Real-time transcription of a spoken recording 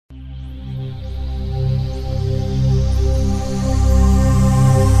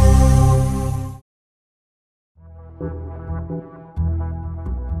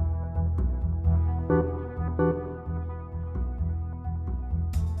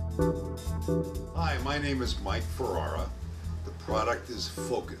Hi, my name is Mike Ferrara. The product is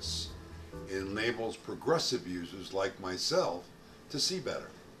Focuss. It enables progressive users like myself to see better.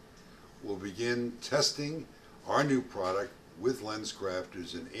 We'll begin testing our new product with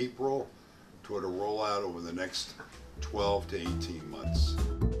LensCrafters in April toward a rollout over the next 12 to 18 months.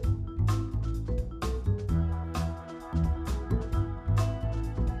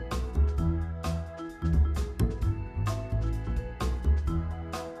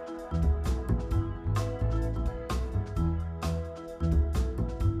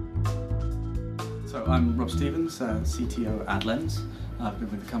 So I'm Rob Stevens, CTO at Adlens. I've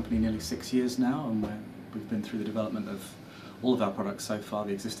been with the company nearly 6 years now, and we've been through the development of all of our products so far,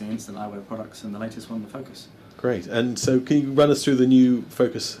 the existing instant eyewear products and the latest one, the Focuss. Great. And so can you run us through the new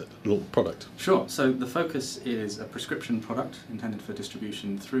Focuss product? Sure. So the Focuss is a prescription product intended for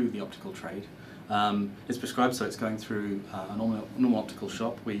distribution through the optical trade. It's prescribed, so it's going through a normal optical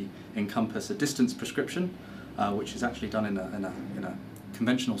shop. We encompass a distance prescription, which is actually done in a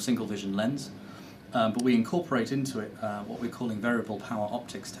conventional single vision lens. But we incorporate into it what we're calling variable power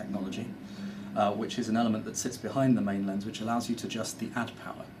optics technology, which is an element that sits behind the main lens, which allows you to adjust the add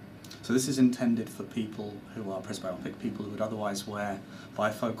power. So this is intended for people who are presbyopic, people who would otherwise wear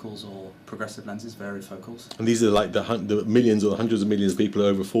bifocals or progressive lenses, varifocals. And these are like the millions or hundreds of millions of people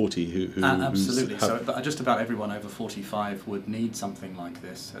over 40 who absolutely. So just about everyone over 45 would need something like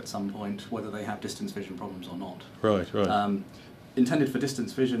this at some point, whether they have distance vision problems or not. Right, right. Intended for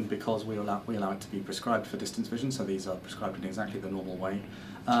distance vision because we allow it to be prescribed for distance vision, so these are prescribed in exactly the normal way.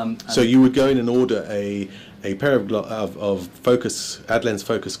 So you would go in and order a pair of Focuss, Adlens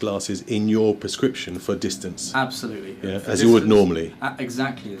Focuss glasses in your prescription for distance? Absolutely. Yeah, for as you would normally?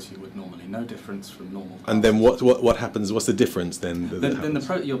 Exactly as you would normally, no difference from normal glasses. And then what happens, what's the difference then?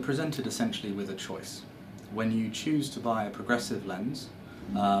 You're presented essentially with a choice. When you choose to buy a progressive lens,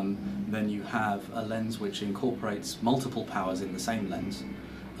 then you have a lens which incorporates multiple powers in the same lens,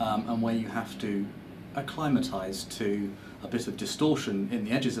 and where you have to acclimatise to a bit of distortion in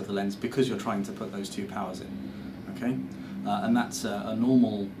the edges of the lens because you're trying to put those two powers in. Okay, and that's a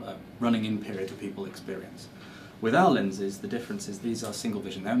normal running-in period that people experience. With our lenses, the difference is these are single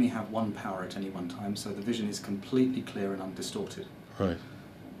vision. They only have one power at any one time, so the vision is completely clear and undistorted. Right.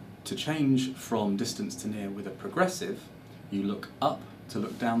 To change from distance to near with a progressive, you look up to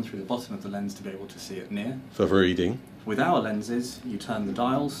look down through the bottom of the lens to be able to see it near. For reading. With our lenses, you turn the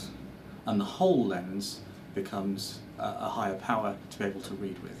dials, and the whole lens becomes a higher power to be able to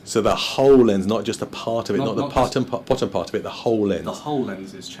read with. So the whole lens, not just a part of it, not the bottom part of it, the whole lens. The whole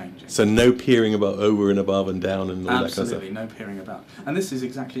lens is changing. So no peering about over and above and down and all that kind of stuff. Absolutely, no peering about. And this is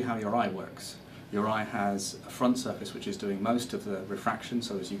exactly how your eye works. Your eye has a front surface which is doing most of the refraction,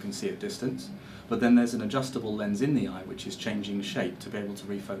 so as you can see at distance, but then there's an adjustable lens in the eye which is changing shape to be able to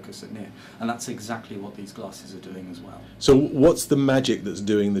refocus at near, and that's exactly what these glasses are doing as well. So what's the magic that's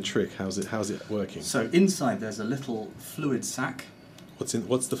doing the trick? How's it working? So inside there's a little fluid sac.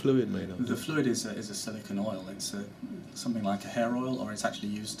 What's the fluid made of? The fluid is a silicone oil. It's something like a hair oil, or it's actually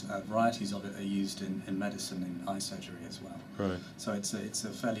used, varieties of it are used in medicine, in eye surgery as well. Right. So it's a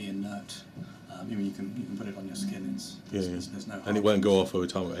fairly inert. You can put it on your skin. There's no harm. And it won't go off over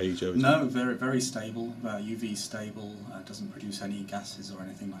time or age over time? No, very stable, UV stable, doesn't produce any gases or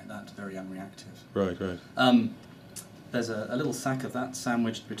anything like that, very unreactive. Right, right. There's a little sack of that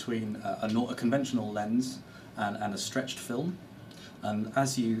sandwiched between a conventional lens and a stretched film. And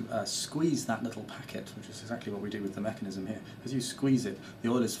as you squeeze that little packet, which is exactly what we do with the mechanism here, as you squeeze it,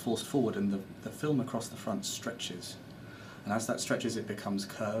 the oil is forced forward and the film across the front stretches. And as that stretches, it becomes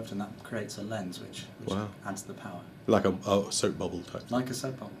curved, and that creates a lens which wow. adds the power. Like a soap bubble type? Like a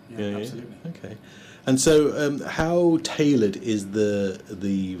soap bubble, yeah, absolutely. Yeah. Okay. And so how tailored is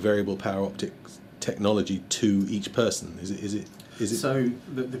the variable power optics technology to each person? Is it? So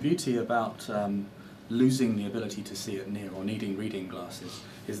the beauty about losing the ability to see at near or needing reading glasses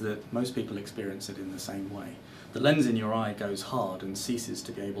is that most people experience it in the same way. The lens in your eye goes hard and ceases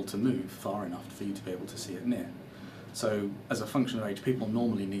to be able to move far enough for you to be able to see it near. So as a function of age, people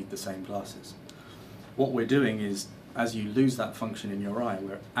normally need the same glasses. What we're doing is, as you lose that function in your eye,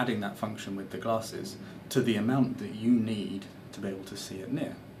 we're adding that function with the glasses to the amount that you need to be able to see it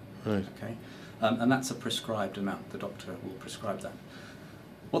near. Right. Okay, and that's a prescribed amount. The doctor will prescribe that.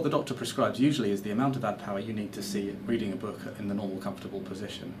 What the doctor prescribes usually is the amount of add power you need to see reading a book in the normal comfortable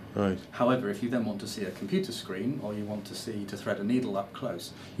position. Right. However, if you then want to see a computer screen, or you want to thread a needle up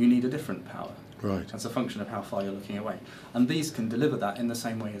close, you need a different power. Right. That's a function of how far you're looking away. And these can deliver that in the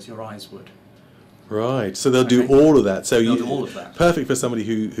same way as your eyes would. Right, so they'll do Okay. all of that. So They'll do all of that. Perfect for somebody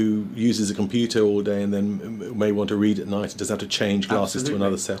who uses a computer all day and then may want to read at night and doesn't have to change glasses Absolutely. to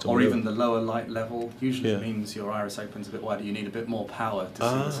another set. Or whatever. even the lower light level usually Yeah. means your iris opens a bit wider. You need a bit more power to see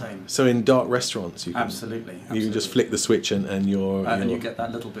the same. So in dark restaurants, you can, Absolutely. you can just flick the switch and you're... And you get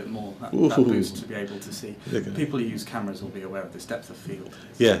that little bit more, that Ooh. boost to be able to see. Okay. People who use cameras will be aware of this depth of field.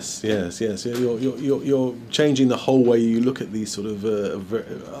 Yes. You're changing the whole way you look at these sort of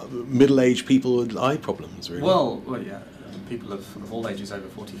middle-aged people with eye problems, really. Well, yeah, people of all ages over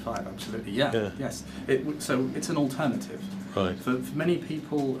 45, absolutely, yeah. Yes. So it's an alternative. Right. For many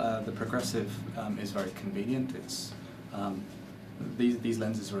people, the progressive is very convenient. It's these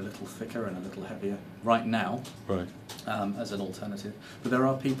lenses are a little thicker and a little heavier right now, Right. as an alternative. But there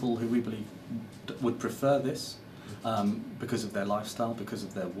are people who we believe would prefer this because of their lifestyle, because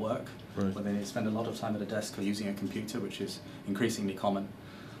of their work, Right. where they need to spend a lot of time at a desk or using a computer, which is increasingly common.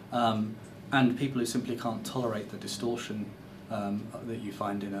 And people who simply can't tolerate the distortion that you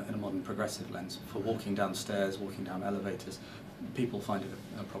find in a modern progressive lens. For walking downstairs, walking down elevators, people find it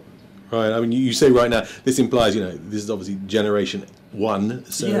a problem. Right. I mean, you say right now, this implies, this is obviously generation 1,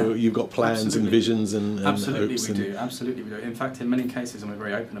 so Yeah, you've got plans absolutely. and visions and Absolutely hopes. we do, absolutely we do. In fact, in many cases, and we're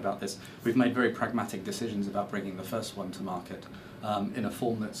very open about this, we've made very pragmatic decisions about bringing the first one to market in a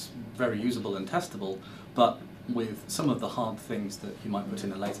form that's very usable and testable, but with some of the hard things that you might put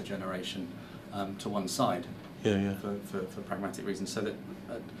in a later generation to one side. Yeah. For pragmatic reasons, so that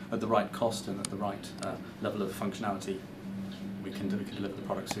at the right cost and at the right level of functionality, we can deliver the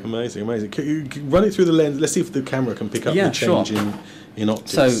product soon. Amazing. Can you run it through the lens? Let's see if the camera can pick up the change sure. in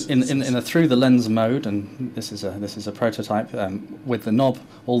optics. So in the through the lens mode, and this is a prototype with the knob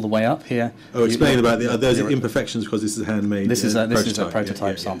all the way up here. Oh, explain about those imperfections because this is handmade. This is a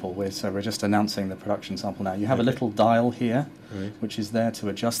prototype Yeah. sample. So we're just announcing the production sample now. You have a little dial here, Right. which is there to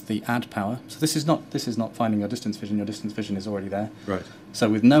adjust the add power. So this is not finding your distance vision. Your distance vision is already there. Right. So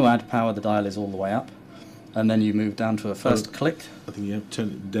with no add power, the dial is all the way up, and then you move down to a first click. I think you have to turn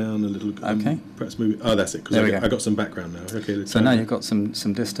it down a little. Okay. Perhaps move it. Oh, that's it. There we Because go. I got some background now. Okay. So now you've got some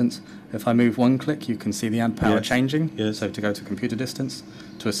distance. If I move one click, you can see the add power Yes. changing. Yes. So to go to computer distance,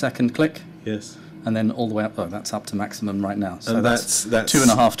 to a second click, Yes. and then all the way up. Oh, that's up to maximum right now. So And that's that's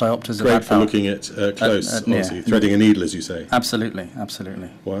 2.5 diopters of great add for power. looking at close, At near. obviously. Threading a needle, as you say. Absolutely.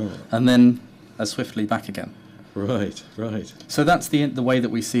 Wow. And then as swiftly back again. Right. So that's the way that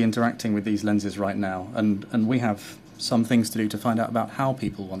we see interacting with these lenses right now, and we have some things to do to find out about how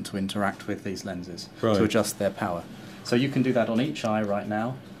people want to interact with these lenses Right. to adjust their power. So you can do that on each eye right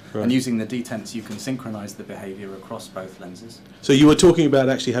now, Right. and using the detents you can synchronize the behavior across both lenses. So you were talking about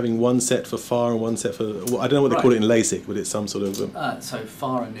actually having one set for far and one set for... Well, I don't know what they Right. call it in LASIK, but it's some sort of... So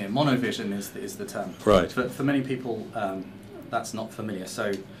far and near. Monovision is the term. Right. For many people, that's not familiar,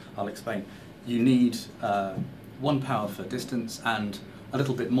 so I'll explain. You need one power for distance and a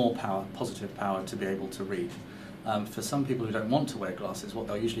little bit more power, positive power, to be able to read. For some people who don't want to wear glasses, what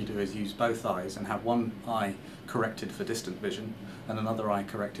they'll usually do is use both eyes and have one eye corrected for distant vision and another eye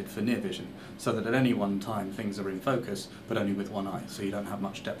corrected for near vision, so that at any one time things are in focus, but only with one eye, so you don't have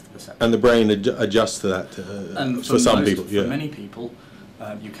much depth perception. And the brain adjusts to that And for some people. For many people,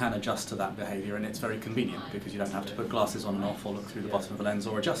 you can adjust to that behaviour, and it's very convenient because you don't have to put glasses on and off or look through the bottom of the lens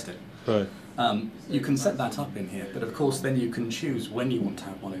or adjust it. Right. You can set that up in here, but of course then you can choose when you want to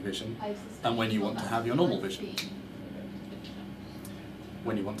have monovision and when you want to have your normal vision.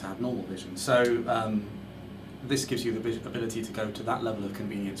 So this gives you the ability to go to that level of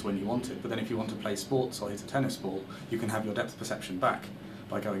convenience when you want it, but then if you want to play sports or hit a tennis ball, you can have your depth perception back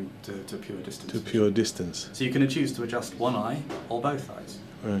by going to pure distance. To pure distance. So you can choose to adjust one eye or both eyes.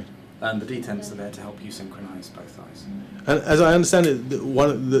 Right. And the detents are there to help you synchronise both eyes. And as I understand it, one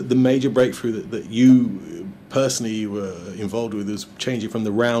of the major breakthrough that you personally were involved with was changing from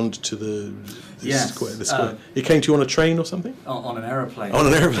the round to the square. The square. It came to you on a train or something? On an aeroplane. On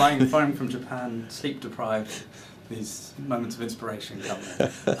an aeroplane. Flying from Japan, sleep deprived. These moments of inspiration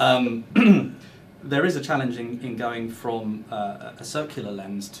come. There is a challenge in going from a circular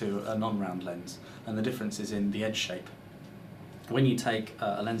lens to a non-round lens, and the difference is in the edge shape. When you take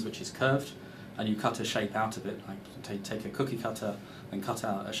a lens which is curved and you cut a shape out of it, like take a cookie cutter and cut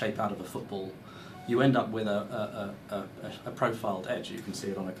out a shape out of a football, you end up with a profiled edge. You can see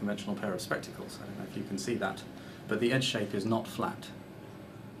it on a conventional pair of spectacles. I don't know if you can see that, but the edge shape is not flat.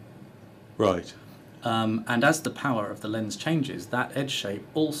 Right. And as the power of the lens changes, that edge shape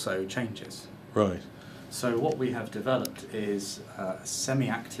also changes. Right. So what we have developed is a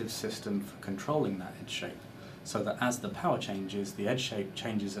semi-active system for controlling that edge shape, so that as the power changes, the edge shape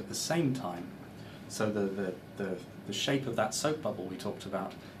changes at the same time, So the shape of that soap bubble we talked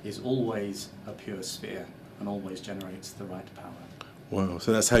about is always a pure sphere and always generates the right power. Wow,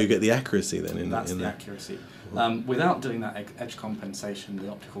 so that's how you get the accuracy then? That's the accuracy. Without doing that edge compensation, the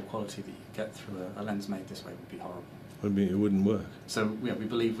optical quality that you get through a lens made this way would be horrible. It wouldn't work. So yeah, we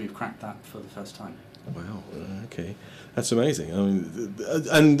believe we've cracked that for the first time. Wow, okay. That's amazing. I mean,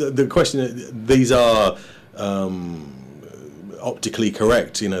 and the question, these are optically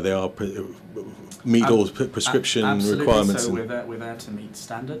correct, you know, they are meet all prescription requirements. So we're there to meet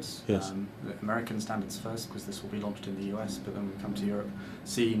standards. Yes. The American standards first, because this will be launched in the US, but then when we come to Europe,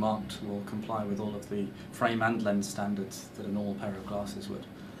 CE marked will comply with all of the frame and lens standards that a normal pair of glasses would.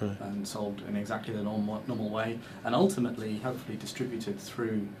 Right. And sold in exactly the normal way, and ultimately, hopefully, distributed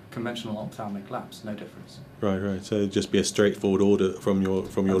through conventional ophthalmic labs. No difference. Right, right. So it'd just be a straightforward order from your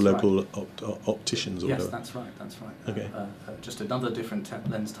local opticians or yes, whatever. That's right. That's right. Okay. Just another different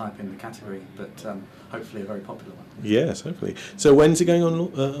lens type in the category, but hopefully a very popular one. Yes, hopefully. So when's it going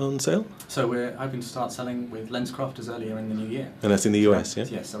on sale? So we're hoping to start selling with LensCrafters earlier in the new year. And that's in the US, yeah?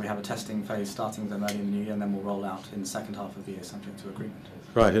 Yes. So we have a testing phase starting with them early in the new year, and then we'll roll out in the second half of the year, subject to agreement.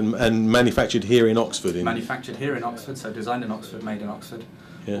 Right, and manufactured here in Oxford. Manufactured here in Oxford, so designed in Oxford, made in Oxford,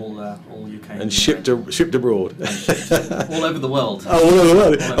 yeah. all UK. And shipped abroad. And shipped all over the world. Oh, all over the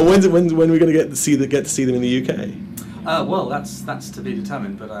world. And when are we going to get to see them in the UK? Well, that's to be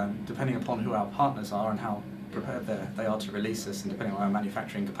determined, but depending upon who our partners are and how prepared they are to release us, and depending on our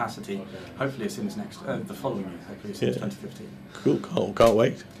manufacturing capacity, hopefully as soon as the following year, hopefully as soon as 2015. Cool, can't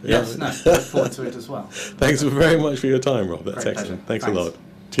wait. Yes, no, look forward to it as well. Thanks very much for your time, Rob. That's excellent. Thanks a lot.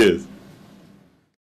 Cheers.